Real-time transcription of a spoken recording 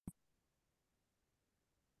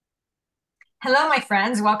Hello, my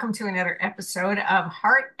friends. Welcome to another episode of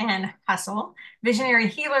Heart and Hustle, Visionary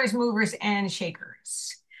Healers, Movers, and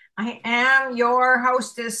Shakers. I am your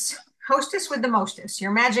hostess with the mostest,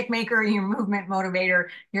 your magic maker, your movement motivator,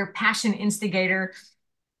 your passion instigator,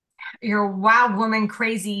 your wild woman,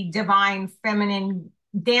 crazy, divine, feminine,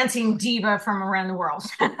 dancing diva from around the world.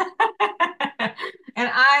 And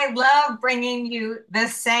I love bringing you the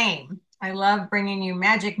same. I love bringing you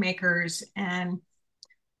magic makers and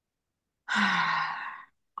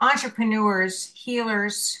entrepreneurs,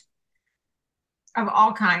 healers of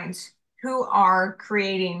all kinds who are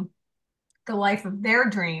creating the life of their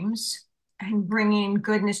dreams and bringing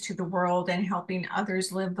goodness to the world and helping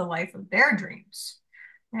others live the life of their dreams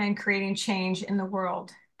and creating change in the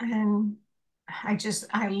world. And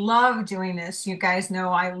I love doing this. You guys know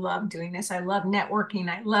I love doing this. I love networking.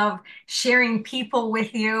 I love sharing people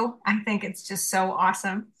with you. I think it's just so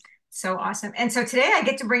awesome. So awesome. And so today I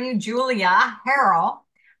get to bring you Julia Harrell,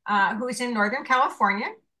 who is in Northern California,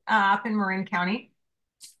 up in Marin County.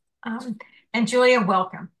 Um, and Julia,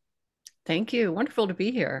 welcome. Thank you. Wonderful to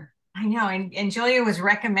be here. I know. And Julia was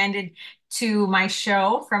recommended to my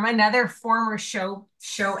show from another former show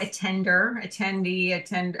attender,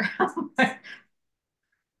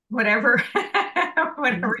 whatever,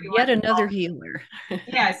 whatever you want Yet to call another it. healer.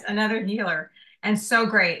 Yes, another healer. And so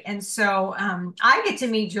great. And so I get to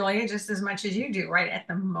meet Julia just as much as you do right at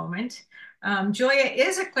the moment. Julia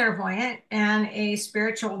is a clairvoyant and a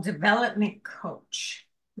spiritual development coach,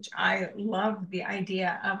 which I love the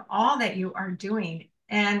idea of all that you are doing.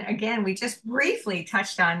 And again, we just briefly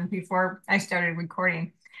touched on before I started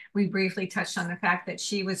recording, we briefly touched on the fact that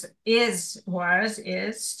she is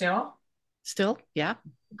still Still, yeah.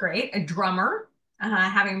 great, a drummer,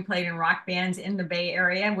 having played in rock bands in the Bay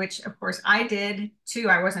Area, which of course I did too.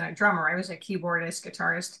 I wasn't a drummer, I was a keyboardist,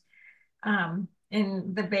 guitarist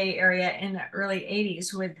in the Bay Area in the early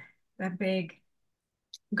 80s with the big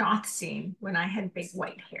goth scene when I had big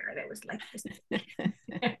white hair that was like this.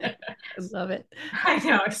 I love it. I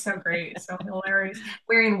know, it's so great, it's so hilarious,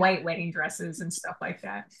 wearing white wedding dresses and stuff like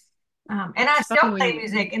that. And I It's still fun play when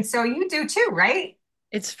music, and so you do too, right?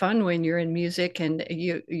 it's fun when you're in music and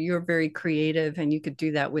you're very creative and you could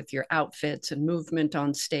do that with your outfits and movement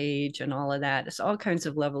on stage and all of that. It's all kinds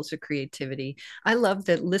of levels of creativity. I love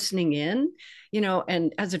that listening in,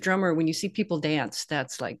 and as a drummer, when you see people dance,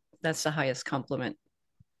 that's the highest compliment.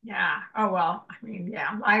 Yeah. Oh well, I mean,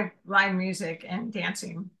 yeah, live music and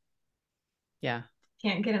dancing. Yeah.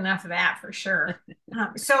 Can't get enough of that for sure.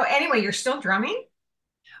 So anyway, you're still drumming?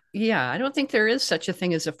 Yeah, I don't think there is such a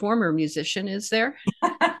thing as a former musician, is there?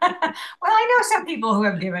 Well, I know some people who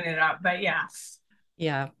have given it up, but yeah.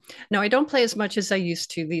 Yeah. No, I don't play as much as I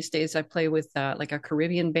used to these days. I play with like a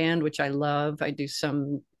Caribbean band, which I love. I do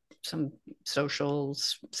some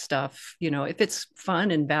socials stuff, if it's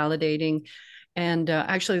fun and validating. And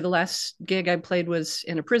actually, the last gig I played was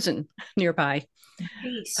in a prison nearby,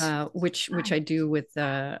 Nice. which I do with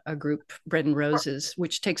a group, Bread and Roses,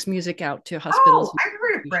 which takes music out to hospitals Oh, and I've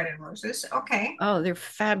heard of Bread institutions. and Roses. Okay. Oh, they're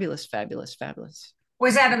fabulous, fabulous, fabulous.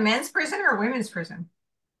 Was that a men's prison or a women's prison?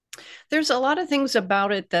 There's a lot of things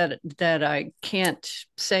about it that I can't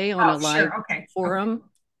say on Oh, a live sure. Okay. Okay. forum. Yeah.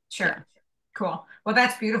 Sure. Cool. Well,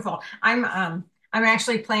 that's beautiful. I'm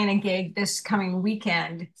actually playing a gig this coming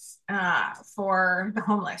weekend for the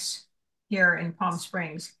homeless here in Palm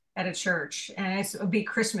Springs at a church, and it'll be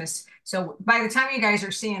Christmas. So by the time you guys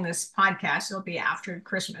are seeing this podcast, it'll be after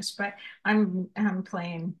Christmas. But I'm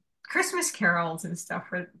playing Christmas carols and stuff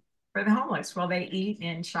for the homeless while they eat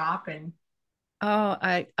and shop and Oh,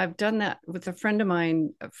 I've done that with a friend of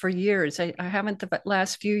mine for years. I haven't the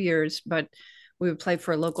last few years, but we would play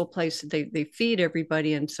for a local place. They feed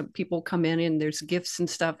everybody, and some people come in and there's gifts and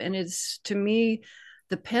stuff. And it's to me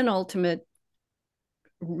the penultimate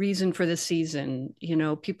reason for the season.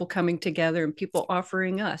 People coming together and people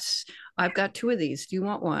offering us. I've got two of these. Do you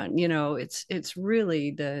want one? It's really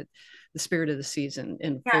the spirit of the season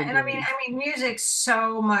in yeah. full And bloom. I mean, music's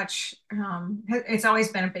so much. It's always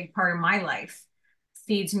been a big part of my life.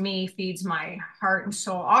 Feeds me, feeds my heart and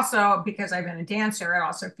soul. Also, because I've been a dancer, it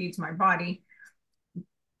also feeds my body.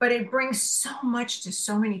 But it brings so much to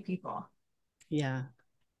so many people. Yeah.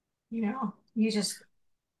 You just,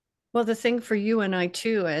 Well, the thing for you and I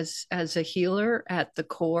too, as a healer at the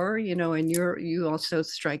core, and you also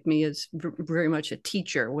strike me as very much a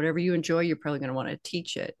teacher. Whatever you enjoy, you're probably going to want to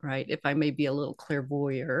teach it, right? If I may be a little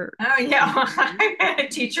clairvoyant. oh, yeah, I've been a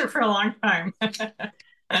teacher for a long time.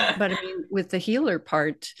 But I mean, with the healer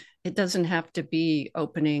part, it doesn't have to be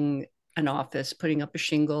opening an office, putting up a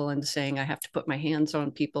shingle and saying I have to put my hands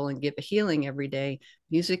on people and give a healing every day.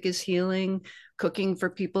 Music is healing, cooking for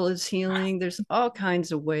people is healing. There's all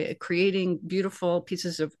kinds of ways. Creating beautiful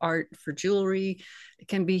pieces of art for jewelry, it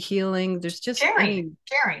can be healing. There's just Sharing,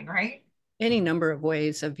 right? any number of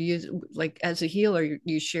ways of use. Like as a healer,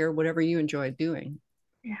 you share whatever you enjoy doing.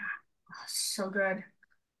 Yeah. Oh, so good.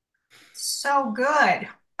 So good.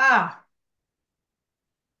 Oh,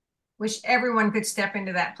 wish everyone could step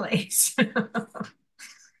into that place.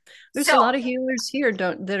 There's So, a lot of healers here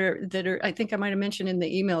don't that are I think I might have mentioned in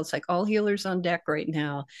the email, it's like all healers on deck right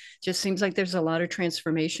now. Just seems like there's a lot of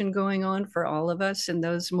transformation going on for all of us, and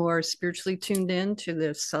those more spiritually tuned in to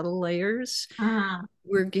the subtle layers, mm,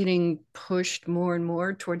 we're getting pushed more and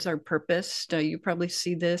more towards our purpose. You probably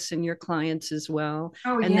see this in your clients as well.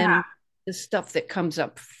 oh And yeah. then the stuff that comes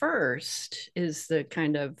up first is the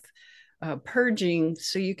kind of purging,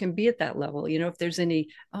 so you can be at that level. If there's any,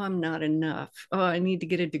 oh, I'm not enough, oh, I need to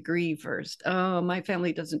get a degree first, oh, my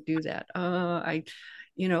family doesn't do that,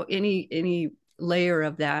 any layer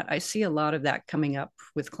of that. I see a lot of that coming up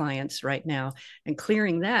with clients right now, and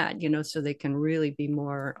clearing that, so they can really be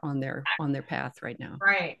more on their path right now.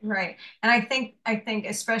 Right, right. And I think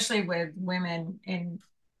especially with women in,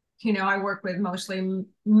 I work with mostly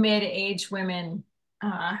mid-aged women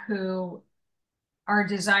who are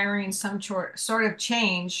desiring some sort of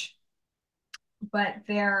change, but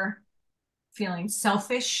they're feeling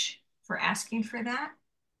selfish for asking for that,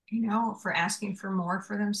 for asking for more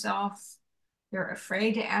for themselves. They're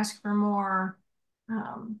afraid to ask for more.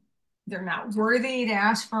 Um, they're not worthy to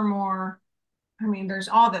ask for more. I mean, there's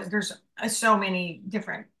so many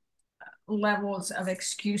different levels of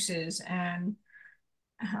excuses and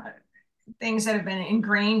uh, things that have been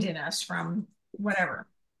ingrained in us from whatever.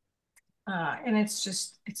 And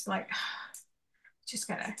it's like, just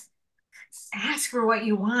gotta ask for what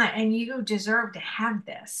you want and you deserve to have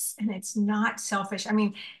this. And it's not selfish. I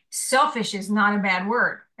mean, selfish is not a bad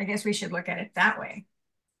word. I guess we should look at it that way,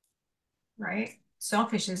 right?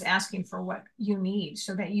 Selfish is asking for what you need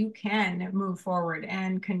so that you can move forward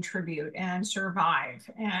and contribute and survive.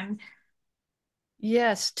 And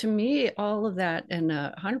Yes, to me, all of that, and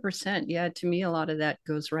 100%. Yeah, to me, a lot of that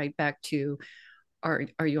goes right back to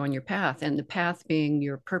are you on your path? And the path being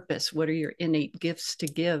your purpose. What are your innate gifts to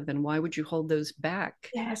give? And why would you hold those back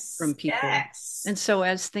from yes, people? yes. And so,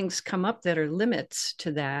 as things come up that are limits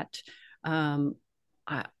to that, um,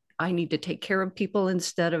 I, I need to take care of people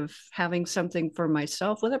instead of having something for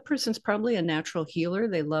myself. Well, that person's probably a natural healer.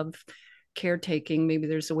 They love caretaking. Maybe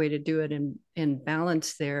there's a way to do it in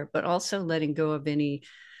balance there, but also letting go of any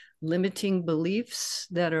limiting beliefs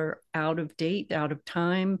that are out of date, out of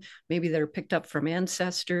time, maybe they're picked up from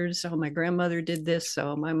ancestors. Oh, my grandmother did this,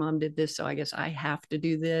 so my mom did this, so I guess I have to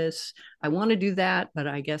do this. I want to do that, but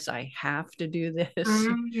I guess I have to do this.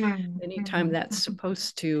 Mm-hmm. Anytime that's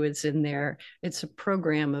supposed to is in there, it's a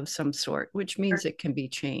program of some sort, which means it can be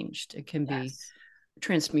changed, it can be Yes.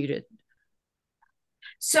 transmuted.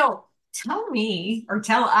 So tell me, or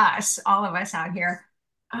tell us, all of us out here,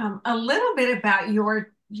 a little bit about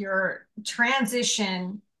your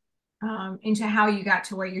transition into how you got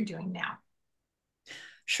to what you're doing now.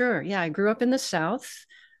 Sure. Yeah. I grew up in the South,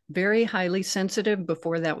 very highly sensitive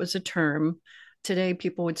before that was a term. Today,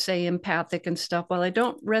 people would say empathic and stuff. While I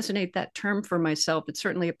don't resonate that term for myself, it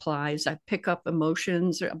certainly applies. I pick up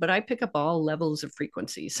emotions, but I pick up all levels of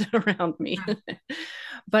frequencies around me.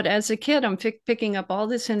 But as a kid, I'm picking up all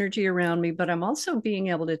this energy around me, but I'm also being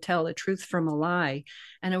able to tell a truth from a lie.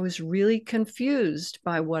 And I was really confused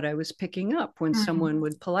by what I was picking up when Mhm. someone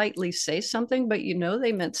would politely say something, but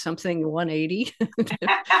they meant something 180.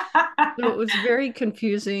 So it was very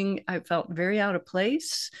confusing. I felt very out of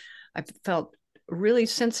place. I felt really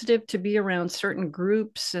sensitive to be around certain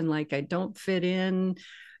groups and like I don't fit in.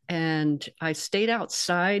 And I stayed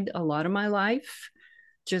outside a lot of my life,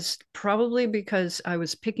 just probably because I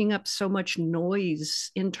was picking up so much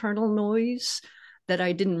noise, internal noise, that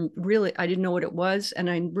I didn't know what it was. And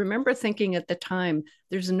I remember thinking at the time,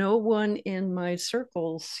 there's no one in my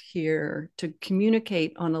circles here to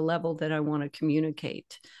communicate on a level that I want to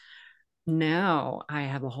communicate. Now I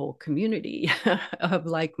have a whole community of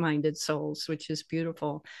like minded souls, which is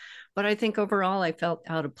beautiful. But I think overall I felt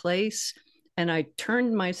out of place. And I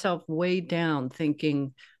turned myself way down,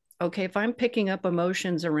 thinking, okay, if I'm picking up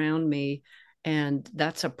emotions around me and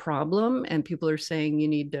that's a problem, and people are saying you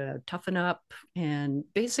need to toughen up. And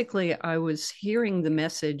basically, I was hearing the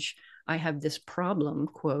message, I have this problem,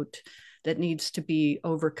 quote, that needs to be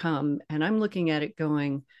overcome. And I'm looking at it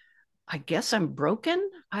going, I guess I'm broken.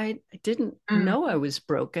 I didn't Mm. know I was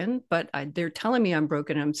broken, but they're telling me I'm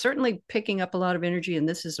broken. I'm certainly picking up a lot of energy, and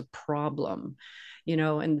this is a problem,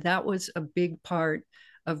 and that was a big part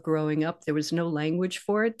of growing up. There was no language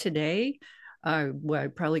for it today. Well,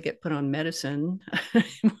 I'd probably get put on medicine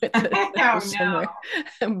Oh somewhere,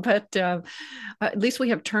 no. but at least we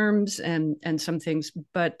have terms and some things.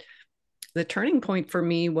 But the turning point for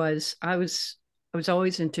me was I was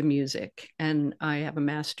always into music, and I have a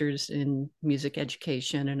master's in music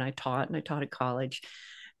education, and I taught at college,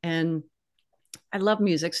 and I love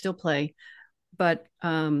music, still play, but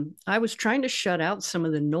I was trying to shut out some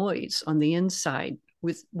of the noise on the inside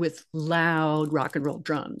with loud rock and roll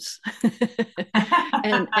drums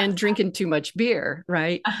and drinking too much beer,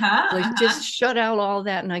 right? Uh-huh, Like just uh-huh. shut out all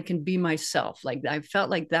that and I can be myself. Like I felt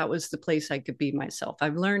like that was the place I could be myself.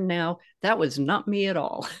 I've learned now that was not me at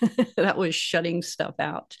all. That was shutting stuff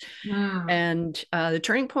out. Mm, And the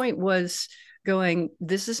turning point was going,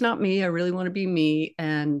 this is not me. I really want to be me.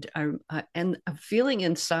 And and a feeling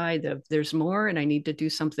inside of there's more and I need to do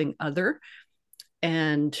something other,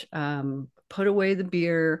 and put away the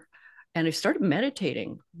beer. And I started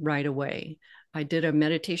meditating right away. I did a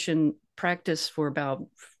meditation practice for about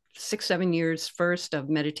 6, 7 years first of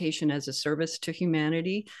meditation as a service to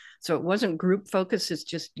humanity. So it wasn't group focus, it's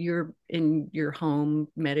just you're in your home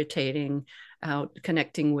meditating out,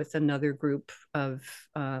 connecting with another group of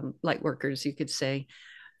light workers, you could say,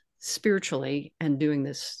 spiritually, and doing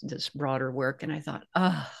this broader work. And I thought,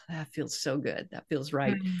 oh, that feels so good, that feels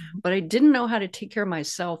right. mm, But I didn't know how to take care of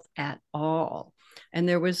myself at all, and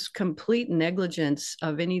there was complete negligence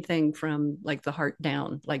of anything from like the heart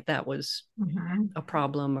down, like that was mhm. a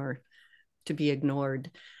problem or to be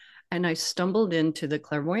ignored. And I stumbled into the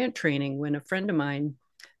clairvoyant training when a friend of mine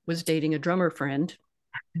was dating a drummer friend.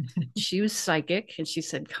 She was psychic and she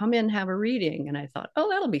said, come in, have a reading. And I thought, oh,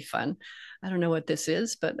 that'll be fun. I don't know what this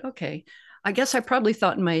is, but okay. I guess I probably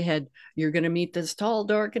thought in my head, you're going to meet this tall,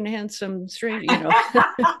 dark, and handsome stranger,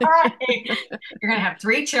 Right. You're gonna have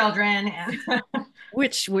three children and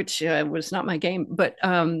which was not my game. But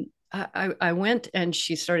I went and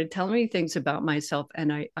she started telling me things about myself,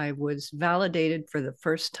 and I was validated for the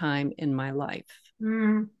first time in my life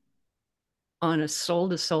mm, on a soul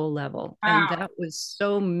to soul level. And wow. that was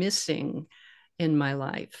so missing in my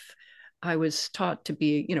life. I was taught to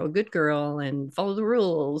be, a good girl and follow the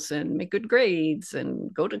rules and make good grades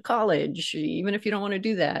and go to college, even if you don't want to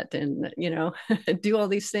do that, and, do all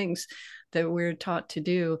these things that we're taught to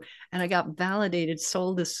do. And I got validated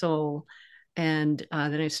soul to soul. And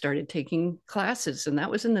then I started taking classes, and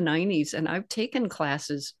that was in the 90s. And I've taken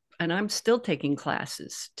classes and I'm still taking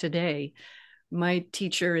classes today. My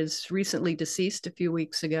teacher is recently deceased a few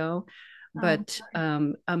weeks ago, Oh, but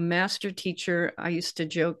a master teacher, I used to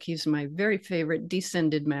joke he's my very favorite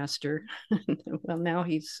descended master. Well, now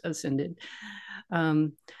he's ascended.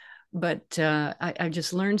 Um, but I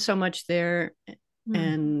just learned so much there. mm,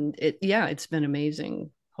 And yeah, it's been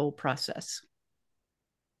amazing whole process.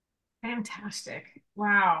 fantastic.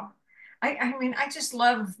 Wow. I mean, I just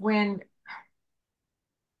love when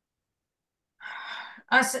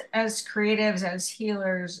us as creatives, as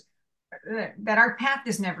healers, that our path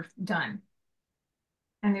is never done.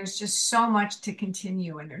 And there's just so much to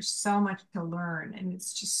continue, and there's so much to learn, and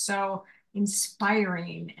it's just so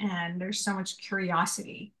inspiring, and there's so much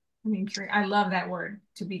curiosity. I mean, I love that word,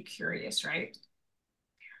 to be curious, right?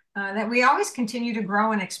 That we always continue to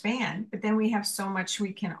grow and expand, but then we have so much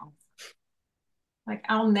we can, like,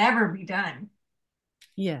 I'll never be done,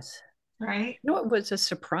 Yes. right? What was a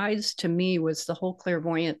surprise to me was the whole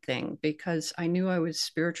clairvoyant thing, because I knew I was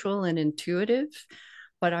spiritual and intuitive,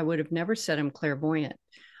 but I would have never said I'm clairvoyant.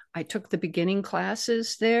 I took the beginning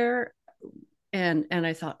classes there, and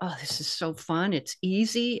I thought, oh, this is so fun. It's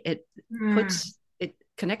easy. Mm, It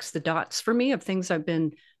connects the dots for me of things I've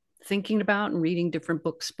been thinking about and reading different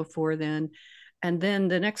books before then. And then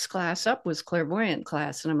the next class up was clairvoyant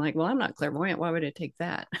class. And I'm like, well, I'm not clairvoyant. Why would I take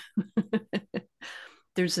that?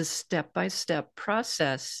 There's a step by step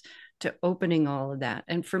process to opening all of that.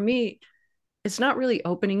 And for me, it's not really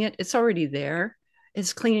opening it, it's already there.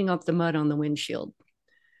 It's cleaning up the mud on the windshield.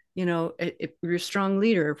 If you're a strong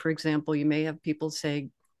leader, for example, you may have people say,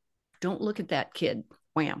 don't look at that kid.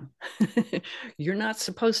 Wham. You're not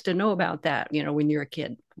supposed to know about that, when you're a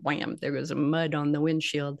kid. Wham. There was a mud on the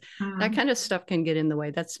windshield. That mm. kind of stuff can get in the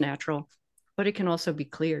way. That's natural, but it can also be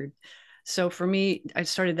cleared. So for me, I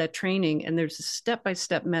started that training, and there's a step by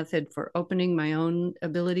step method for opening my own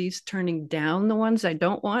abilities, turning down the ones I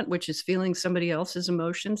don't want, which is feeling somebody else's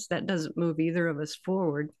emotions. That doesn't move either of us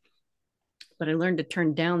forward. But I learned to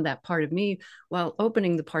turn down that part of me while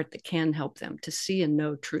opening the part that can help them to see and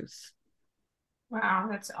know truth. Wow,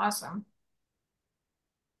 that's awesome.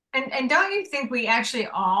 And don't you think we actually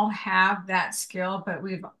all have that skill, but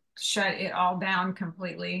we've shut it all down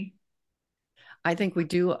completely? I think we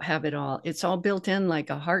do have it all. It's all built in like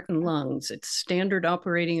a heart and lungs. It's standard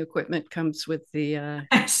operating equipment comes with the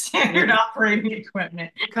Standard with operating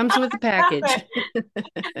equipment. comes with the package.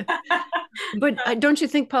 But But don't you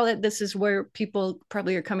think, Paulette, this is where people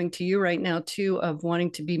probably are coming to you right now too, of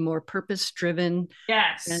wanting to be more purpose driven,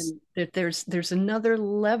 yes, and that there's another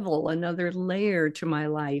level, another layer to my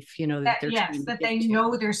life, that they're yes, trying to that get they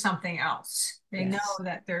know to. there's something else. They know Yes.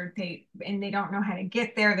 that and they don't know how to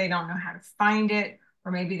get there. They don't know how to find it,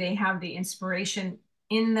 or maybe they have the inspiration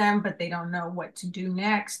in them, but they don't know what to do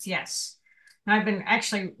next. Yes. And I've been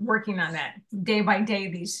actually working on that day by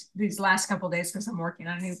day these last couple of days because I'm working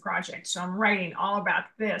on a new project. So I'm writing all about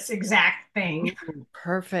this exact thing. Ooh,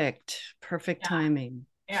 perfect. Perfect Yeah, timing.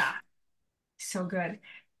 yeah. So good.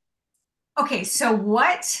 Okay, so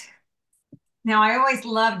what now I always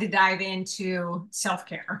love to dive into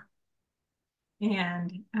self-care.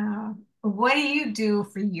 And what do you do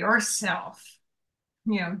for yourself?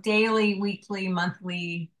 Daily, weekly,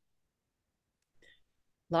 monthly.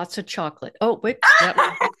 Lots of chocolate. Oh, whoops. Did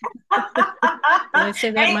I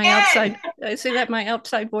say that in Hey, my hey. outside? Did I say that in my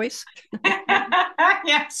outside voice?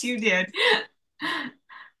 Yes, you did.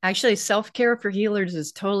 Actually, self care for healers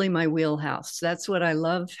is totally my wheelhouse. That's what I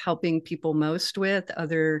love helping people most with,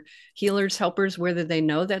 other healers, helpers, whether they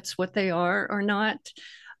know that's what they are or not,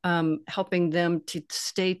 helping them to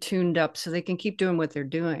stay tuned up so they can keep doing what they're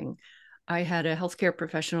doing. I had a healthcare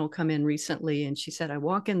professional come in recently and she said, I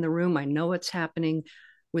walk in the room, I know what's happening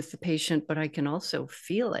with the patient, but I can also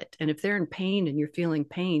feel it. And if they're in pain and you're feeling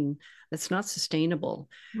pain, that's not sustainable.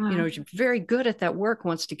 You're very good at that work,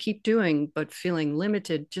 wants to keep doing, but feeling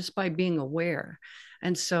limited just by being aware.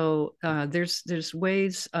 And so there's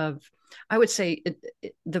ways of, I would say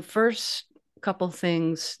the first couple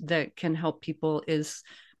things that can help people is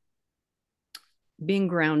being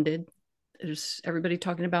grounded. There's everybody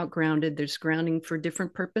talking about grounded. There's grounding for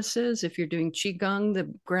different purposes. If you're doing qigong,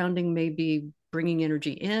 the grounding may be bringing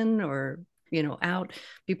energy in or out.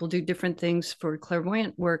 People do different things for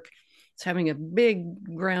clairvoyant work. It's having a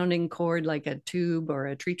big grounding cord like a tube or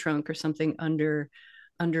a tree trunk or something under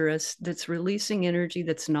us that's releasing energy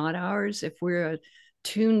that's not ours. If we're a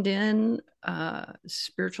tuned in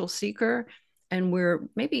spiritual seeker and we're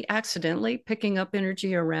maybe accidentally picking up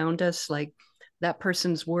energy around us, like that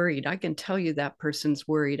person's worried. I can tell you that person's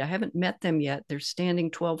worried. I haven't met them yet. They're standing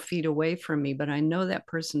 12 feet away from me, but I know that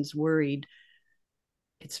person's worried.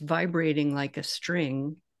 It's vibrating like a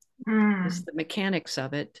string, is Mm, the mechanics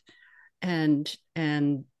of it. And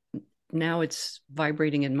now it's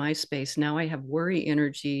vibrating in my space. Now I have worry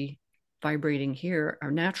energy vibrating here.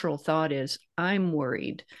 Our natural thought is, I'm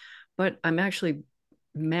worried, but I'm actually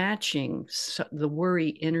matching the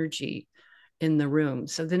worry energy in the room.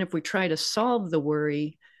 So then if we try to solve the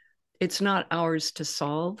worry, it's not ours to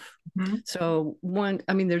solve. mhm. So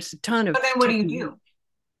I mean, there's a ton But of then what do you technique. do?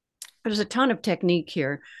 There's a ton of technique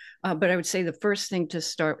here. But I would say the first thing to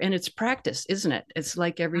start, and it's practice, isn't it? It's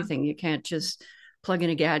like everything. You can't just plug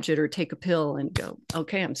in a gadget or take a pill and go,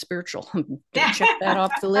 okay, I'm spiritual. I'm going to Yeah. check that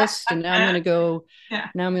off the list. And Yeah. now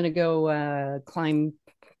I'm going to go climb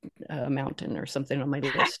a mountain or something on my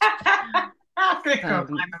list. I'm gonna go Um,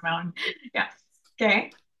 climb a mountain. Yeah.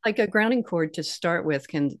 Okay. like a grounding cord to start with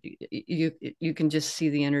can you can just see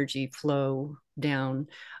the energy flow down.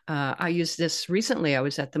 I used this recently. I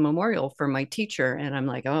was at the memorial for my teacher and I'm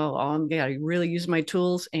like, oh, I'm gotta really use my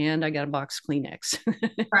tools and I got a box Kleenex.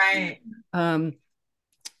 Right. um,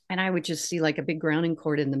 and I would just see like a big grounding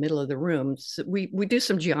cord in the middle of the room. So we do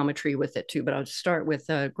some geometry with it too, but I'll start with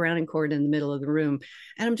a grounding cord in the middle of the room,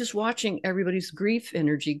 and I'm just watching everybody's grief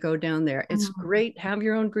energy go down there. It's Mm, great, have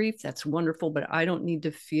your own grief, that's wonderful, but I don't need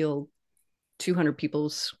to feel 200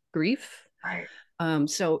 people's grief. right.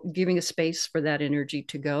 So giving a space for that energy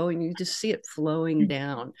to go and you just see it flowing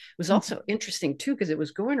down. It was also interesting too, because it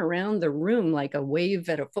was going around the room like a wave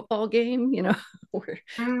at a football game, where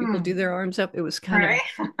people do Mm, their arms up. It was kind of right.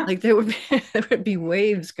 like there would be there would be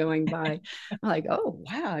waves going by. I'm like, oh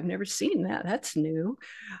wow, I've never seen that. That's new.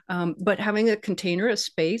 But having a container, a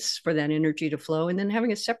space for that energy to flow, and then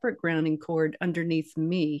having a separate grounding cord underneath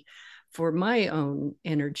me for my own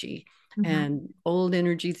energy Mhm. and old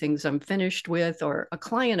energy, things I'm finished with, or a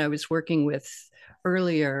client I was working with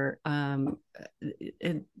earlier. And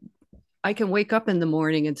I can wake up in the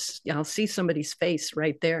morning and I'll see somebody's face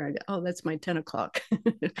right there. And, oh, that's my 10 o'clock.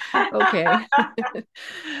 Okay.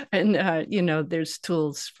 And, there's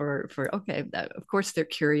tools for, okay, of course they're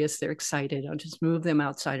curious, they're excited. I'll just move them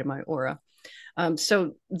outside of my aura.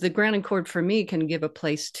 So the grounding cord for me can give a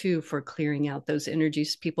place too for clearing out those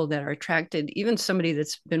energies, people that are attracted, even somebody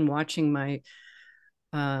that's been watching my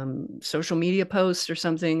social media posts or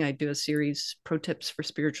something. I do a series, pro tips for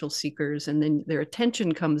spiritual seekers, and then their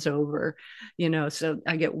attention comes over, so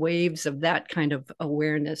I get waves of that kind of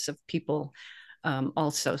awareness of people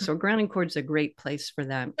also. So grounding cord's a great place for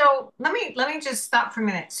that. So let me just stop for a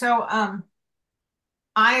minute. So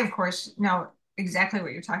I of course know exactly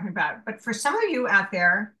what you're talking about, but for some of you out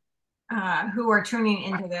there who are tuning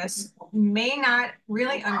into this may not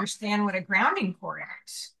really understand what a grounding cord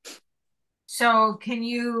is. So can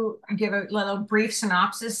you give a little brief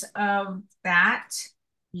synopsis of that for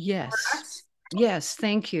Yes. us? Yes,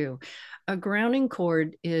 thank you. A grounding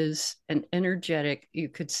cord is an energetic, you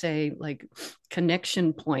could say, like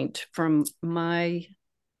connection point from my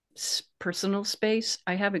personal space.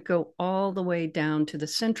 I have it go all the way down to the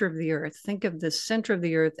center of the earth. Think of the center of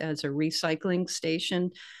the earth as a recycling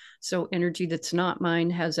station. So energy that's not mine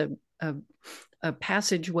has a, a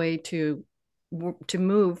passageway to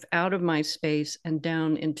move out of my space and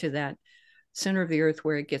down into that center of the earth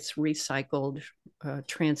where it gets recycled,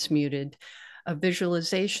 transmuted. A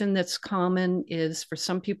visualization that's common is for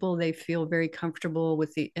some people, they feel very comfortable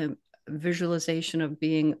with the visualization of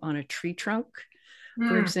being on a tree trunk, for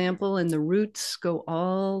Hmm. example, and the roots go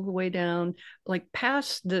all the way down, like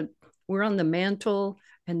past we're on the mantle,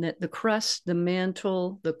 and the crust, the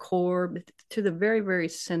mantle, the core, to the very, very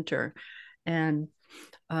center. And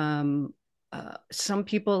um, some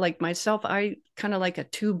people like myself, I kind of like a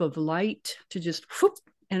tube of light to just whoop,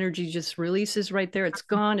 energy just releases right there. It's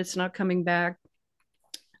gone. It's not coming back.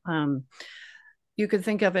 Um, you could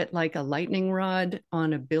think of it like a lightning rod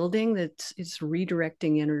on a building that's it's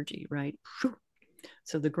redirecting energy, right?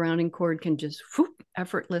 So the grounding cord can just whoop,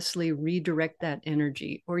 effortlessly redirect that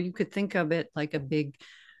energy. Or you could think of it like a big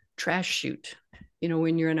trash chute.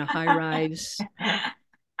 When you're in a high rise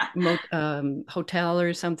hotel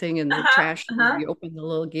or something, and the Uh-huh, trash, uh-huh. you open the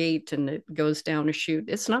little gate and it goes down a chute.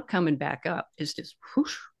 It's not coming back up. It's just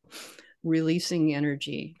whoosh, releasing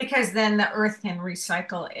energy. Because then the earth can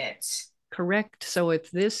recycle it. Correct. So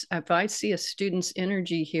if I see a student's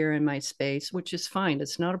energy here in my space, which is fine,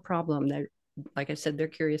 it's not a problem. They're, like I said, they're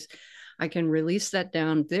curious. I can release that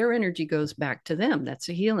down. Their energy goes back to them. That's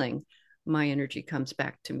a healing. My energy comes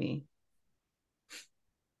back to me.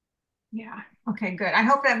 Yeah. Okay, good. I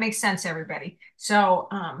hope that makes sense, everybody. So,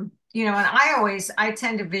 and I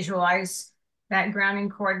tend to visualize that grounding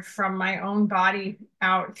cord from my own body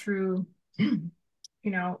out through,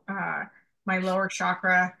 my lower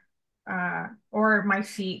chakra, or my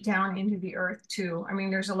feet down into the earth too. I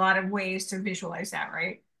mean, there's a lot of ways to visualize that,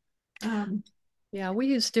 right? Um, Yeah, we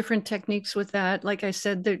use different techniques with that. Like I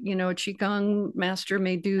said, that a qigong master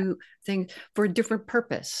may do things for a different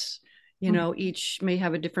purpose. Each may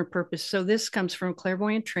have a different purpose. So this comes from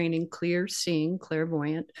clairvoyant training, clear seeing,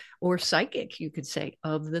 clairvoyant, or psychic, you could say,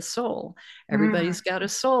 of the soul. mm, Everybody's got a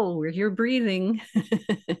soul. We're here breathing.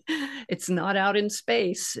 It's not out in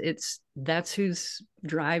space. That's who's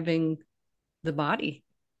driving the body,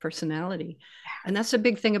 personality. And that's a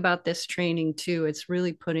big thing about this training too. It's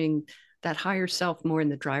really putting that higher self more in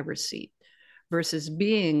the driver's seat versus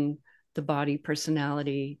being the body,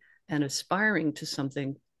 personality, and aspiring to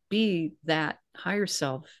something. Be that higher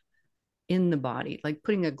self in the body, like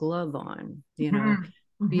putting a glove on, mhm,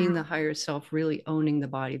 being mhm. the higher self, really owning the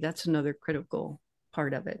body. That's another critical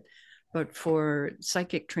part of it. But for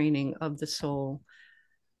psychic training of the soul,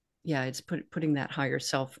 yeah, it's putting that higher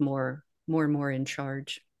self and more in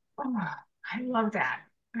charge. Oh, I love that.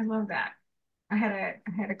 I love that. I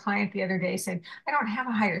had a client the other day said, I don't have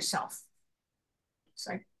a higher self. It's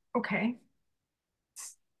like, okay,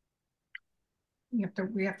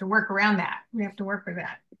 we have to work around that. We have to work with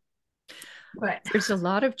that. But There's a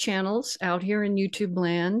lot of channels out here in YouTube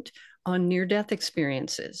land on near death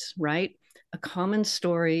experiences, right? A common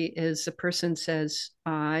story is a person says,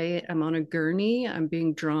 I am on a gurney, I'm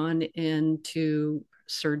being drawn into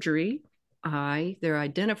surgery. They're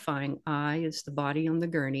identifying I is the body on the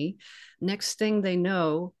gurney. Next thing they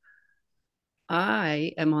know,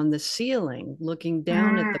 I am on the ceiling looking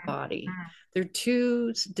down at the mm, body. mm, They're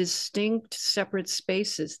two distinct, separate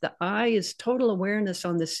spaces. The eye is total awareness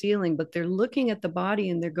on the ceiling, but they're looking at the body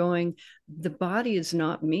and they're going, the body is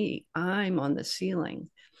not me. I'm on the ceiling.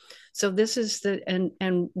 So this is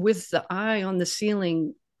and with the eye on the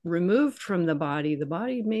ceiling removed from the body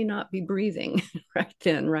may not be breathing right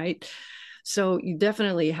then, right? So you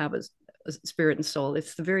definitely have a spirit and soul.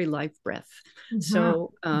 It's the very life breath. mhm,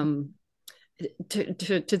 So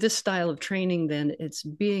to this style of training, then it's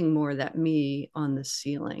being more that me on the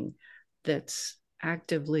ceiling that's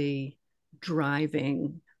actively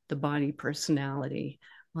driving the body personality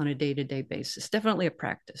on a day-to-day basis. Definitely a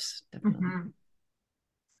practice, definitely. Mhm.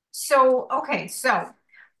 So, okay, so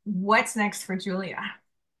what's next for Julia?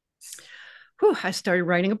 Whew, I started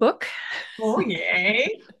writing a book. Oh,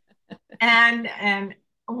 yay. And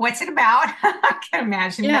what's it about? I can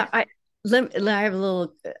imagine Yeah, that. I have a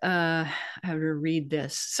little how to read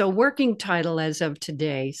this. So working title as of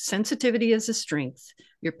today, Sensitivity as a Strength,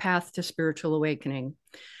 Your Path to Spiritual Awakening.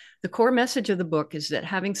 The core message of the book is that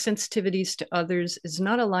having sensitivities to others is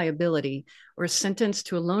not a liability or a sentence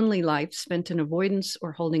to a lonely life spent in avoidance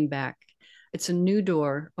or holding back. It's a new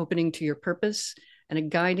door opening to your purpose and a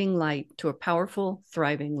guiding light to a powerful,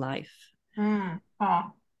 thriving life. Oh,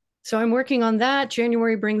 So I'm working on that.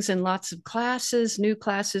 January brings in lots of classes, new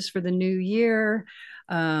classes for the new year.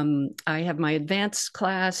 I have my advanced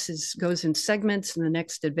class goes in segments, and the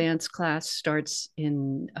next advanced class starts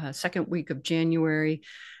in second week of January.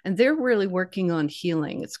 And they're really working on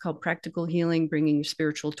healing. It's called Practical Healing, bringing your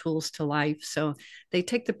spiritual tools to life. So they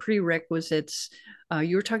take the prerequisites.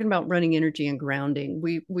 You were talking about running energy and grounding.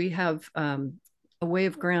 We have a way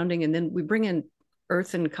of grounding, and then we bring in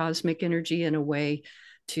earth and cosmic energy in a way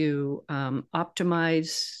to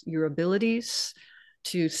optimize your abilities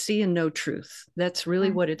to see and know truth. That's really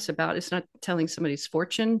what it's about. It's not telling somebody's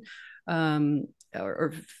fortune um,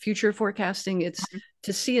 or future forecasting. It's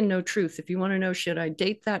to see and know truth. If you want to know, should I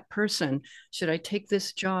date that person? Should I take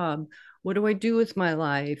this job? What do I do with my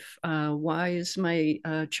life? Why is my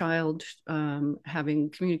child having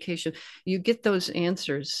communication? You get those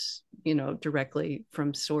answers, directly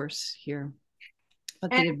from source here.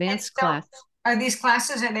 But and, the and advanced so class, are these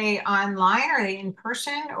classes, are they online? Are they in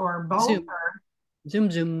person or both? Zoom, Or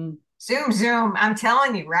Zoom. Zoom? I'm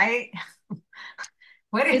telling you, right?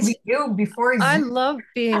 What did we It's do before I Zoom? love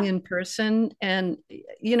being in person, and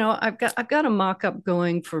I've got a mock-up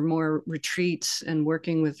going for more retreats and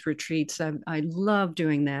working with retreats. I love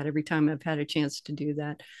doing that every time I've had a chance to do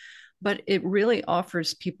that. But it really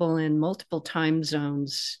offers people in multiple time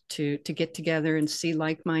zones to get together and see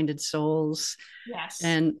like-minded souls. Yes.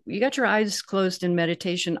 And you got your eyes closed in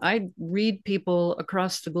meditation. I read people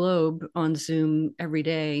across the globe on Zoom every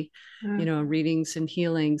day, Mm. readings and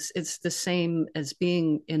healings. It's the same as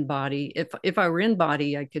being in body. If I were in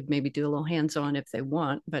body, I could maybe do a little hands-on if they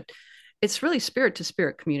want, but it's really spirit to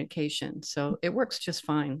spirit communication. So it works just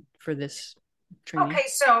fine for this training. Okay,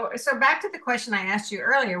 so back to the question I asked you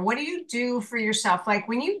earlier. What do you do for yourself? Like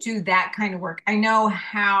when you do that kind of work, I know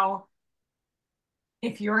how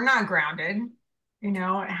if you're not grounded,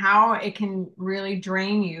 how it can really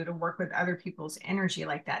drain you to work with other people's energy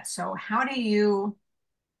like that. So how do you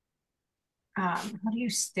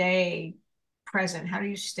stay present? How do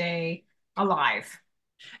you stay alive?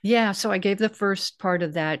 Yeah, so I gave the first part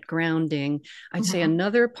of that grounding. I'd say Mhm.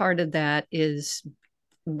 another part of that is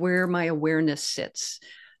where my awareness sits.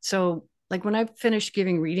 So, like when I've finished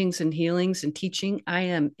giving readings and healings and teaching, I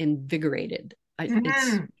am invigorated.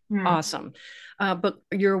 It's Mhm. Mhm. awesome. But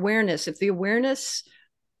your awareness, if the awareness,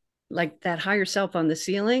 like that higher self on the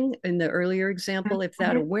ceiling in the earlier example, if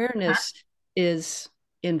that Mhm. awareness is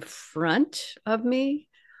in front of me,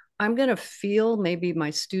 I'm going to feel maybe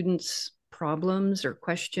my students' problems or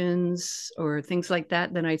questions or things like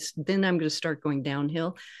that. Then I'm going to start going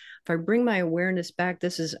downhill. If I bring my awareness back,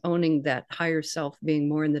 this is owning that higher self, being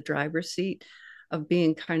more in the driver's seat, of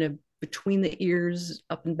being kind of between the ears,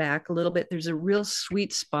 up and back a little bit. There's a real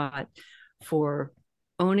sweet spot for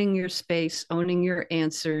owning your space, owning your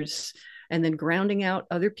answers, and then grounding out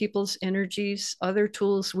other people's energies. Other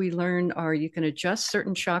tools we learn are you can adjust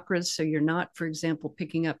certain chakras so you're not, for example,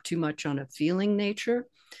 picking up too much on a feeling nature.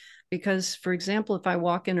 Because, for example, if I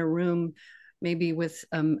walk in a room, maybe with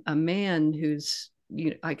a man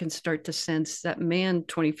I can start to sense that man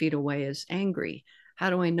 20 feet away is angry. How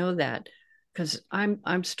do I know that? Because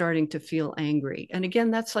I'm starting to feel angry. And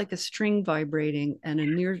again, that's like a string vibrating, and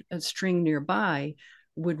a string nearby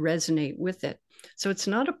would resonate with it. So it's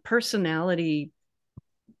not a personality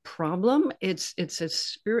problem. It's a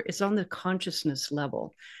spirit. It's on the consciousness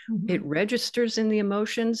level. It Mhm. registers in the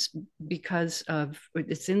emotions because of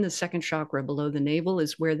it's in the second chakra below the navel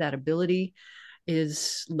is where that ability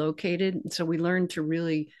is located. So we learn to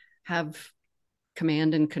really have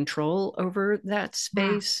command and control over that Mhm.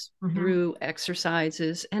 space Mhm. through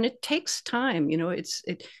exercises, and it takes time. You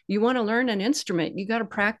want to learn an instrument, you got to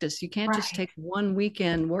practice. You can't just Right. take one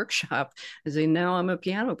weekend workshop and say now I'm a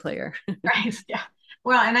piano player. Right. Yeah.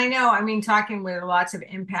 Well, and I know, I mean, talking with lots of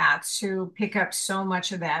empaths who pick up so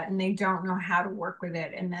much of that and they don't know how to work with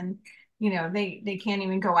it. And then, they can't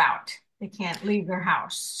even go out. They can't leave their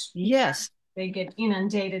house. Yes. they get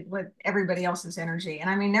inundated with everybody else's energy. And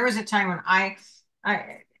I mean, there was a time when I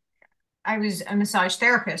I was a massage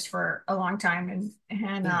therapist for a long time, and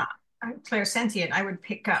Yeah, I'm clairsentient. I would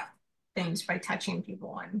pick up things by touching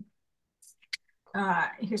people, and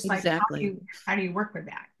it's like, exactly. how do you work with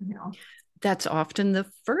that? That's often the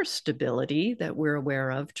first ability that we're aware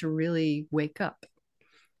of to really wake up.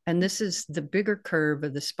 And this is the bigger curve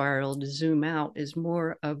of the spiral. To zoom out is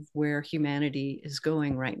more of where humanity is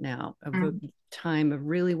going right now, of a Mm-hmm. time of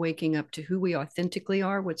really waking up to who we authentically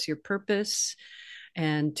are, what's your purpose,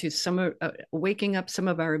 and to some waking up some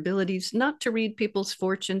of our abilities, not to read people's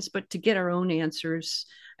fortunes, but to get our own answers,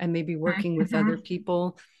 and maybe working with other Mm-hmm.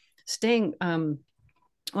 people. Staying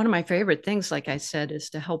One of my favorite things, like I said, is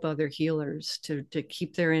to help other healers to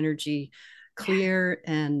keep their energy clear.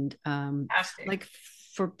 And Fantastic. like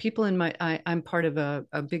for people in I'm part of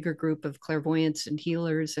a bigger group of clairvoyants and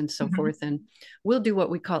healers and so Mm-hmm. forth, and we'll do what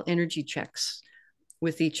we call energy checks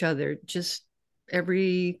with each other, just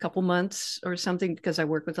every couple months or something, because I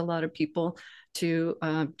work with a lot of people to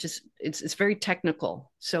just it's very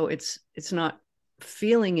technical, so it's not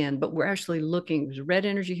feeling in, but we're actually looking. There's red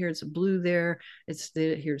energy here, it's a blue there,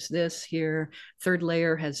 here's this here, third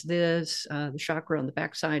layer has this, the chakra on the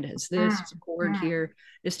backside has this, it's a cord Mm-hmm. here.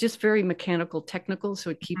 It's just very mechanical, technical,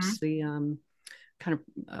 so it Mm-hmm. keeps the kind of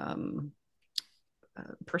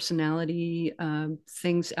personality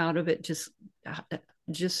things out of it.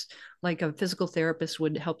 Just like a physical therapist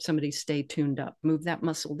would help somebody stay tuned up, move that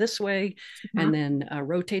muscle this way, Mm-hmm. and then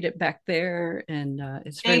rotate it back there. And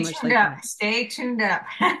it's very Stay much tuned like up. that. Stay tuned up.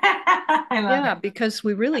 I love it. Yeah, because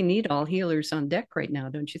we really need all healers on deck right now,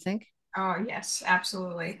 don't you think? Oh, yes,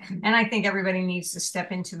 absolutely. And I think everybody needs to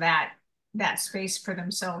step into that space for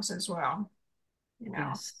themselves as well,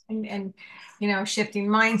 Yes, and shifting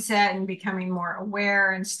mindset and becoming more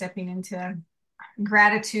aware and stepping into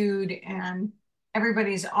gratitude and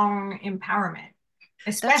everybody's own empowerment,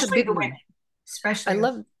 that's a especially big the women, one. I especially the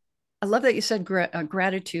love I love that you said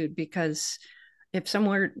gratitude, because if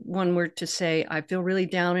someone were to say, I feel really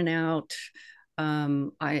down and out,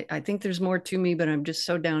 I think there's more to me, but I'm just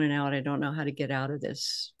so down and out. I don't know how to get out of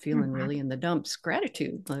this, feeling Mhm. really in the dumps.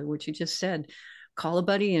 Gratitude, like what you just said. Call a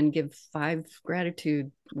buddy and give five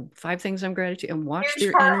things I'm gratitude, and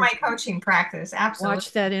Huge part of my coaching practice. Absolutely.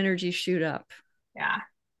 watch that energy shoot up. Yeah.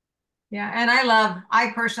 Yeah, and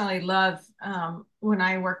I personally love when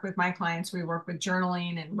I work with my clients, we work with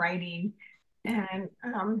journaling and writing and,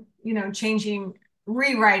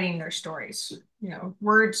 rewriting their stories.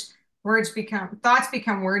 Thoughts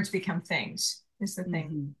become words become things is the thing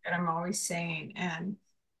Mm-hmm. that I'm always saying. And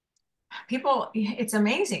it's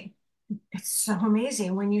amazing. It's so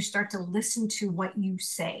amazing when you start to listen to what you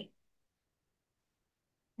say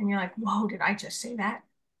and you're like, whoa, did I just say that?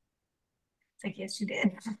 It's like, yes, you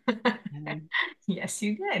did. And Yes,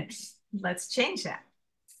 you did. Let's change that.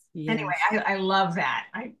 Anyway, yes, I love that.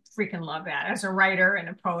 I freaking love that as a writer and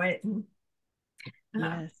a poet. And,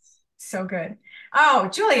 uh, yes, so good. Oh,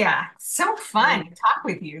 Julia, so fun to great. talk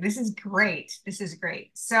with you. This is great. This is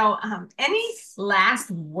great. So, any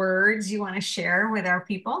last words you want to share with our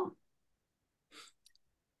people?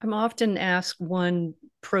 I'm often asked one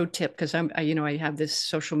pro tip, because I have this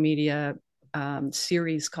social media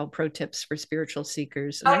series called Pro Tips for Spiritual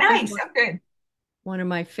Seekers, and Oh, I think nice. Oh, good. one of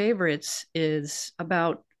my favorites is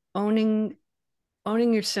about owning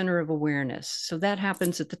your center of awareness. So that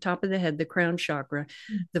happens at the top of the head, the crown chakra.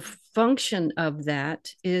 The function of that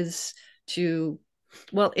is to,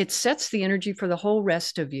 well, it sets the energy for the whole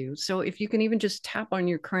rest of you. So if you can even just tap on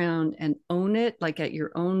your crown and own it, like at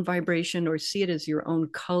your own vibration, or see it as your own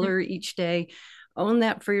color each day, own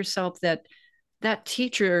that for yourself. That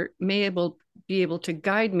teacher be able to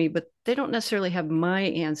guide me, but they don't necessarily have my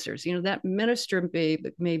answers. That minister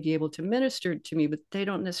may be able to minister to me, but they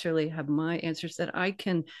don't necessarily have my answers, that I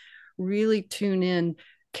can really tune in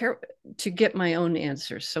care to get my own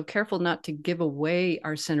answers. So careful not to give away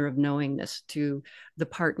our center of knowingness to the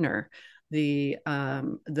partner, the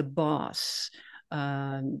boss,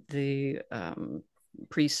 the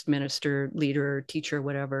priest, minister, leader, teacher,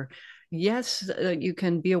 whatever. Yes, you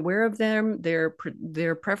can be aware of them, their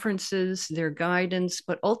preferences, their guidance,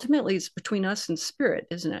 but ultimately it's between us and spirit,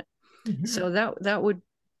 isn't it? Mhm. So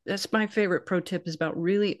that's my favorite pro tip, is about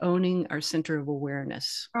really owning our center of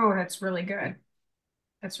awareness. Oh, that's really good.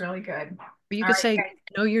 That's really good. But you All could right, say guys.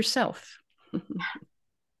 know yourself.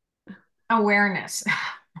 Awareness.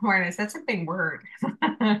 Awareness. That's a big word.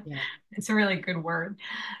 Yeah. It's a really good word.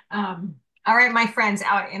 All right, my friends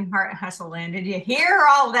out in Heart Hustle Land, did you hear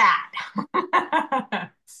all that?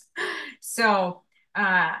 So,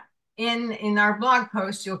 uh, in our blog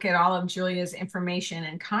post, you'll get all of Julia's information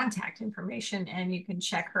and contact information, and you can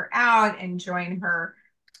check her out and join her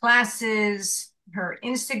classes, her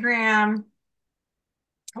Instagram.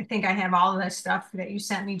 I think I have all of the stuff that you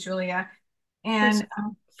sent me, Julia. There's And a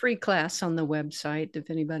free class on the website if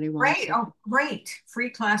anybody wants great. it. Oh, great. Free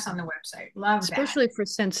class on the website. Love that. Especially for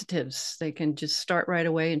sensitives, they can just start right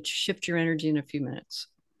away and shift your energy in a few minutes.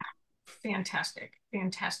 Fantastic.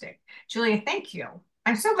 Fantastic. Julia, thank you.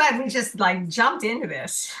 I'm so glad we just like jumped into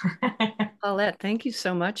this. Paulette, thank you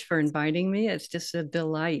so much for inviting me. It's just a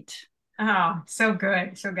delight. Oh, so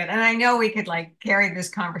good. So good. And I know we could like carry this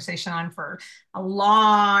conversation on for a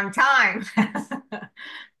long time.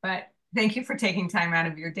 But thank you for taking time out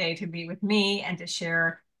of your day to be with me and to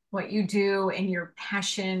share what you do and your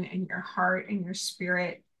passion and your heart and your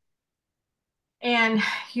spirit and,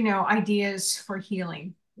 ideas for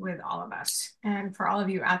healing with all of us. And for all of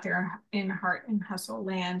you out there in Heart and Hustle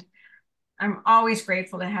land, I'm always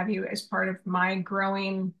grateful to have you as part of my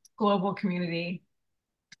growing global community,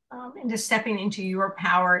 into stepping into your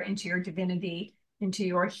power, into your divinity, into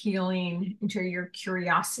your healing, into your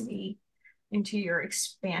curiosity, into your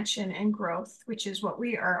expansion and growth, which is what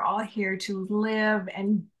we are all here to live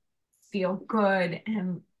and feel good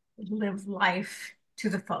and live life to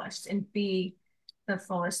the fullest and be the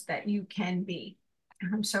fullest that you can be.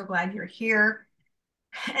 I'm so glad you're here.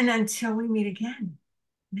 And until we meet again,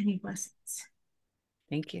 many blessings.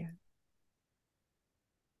 Thank you.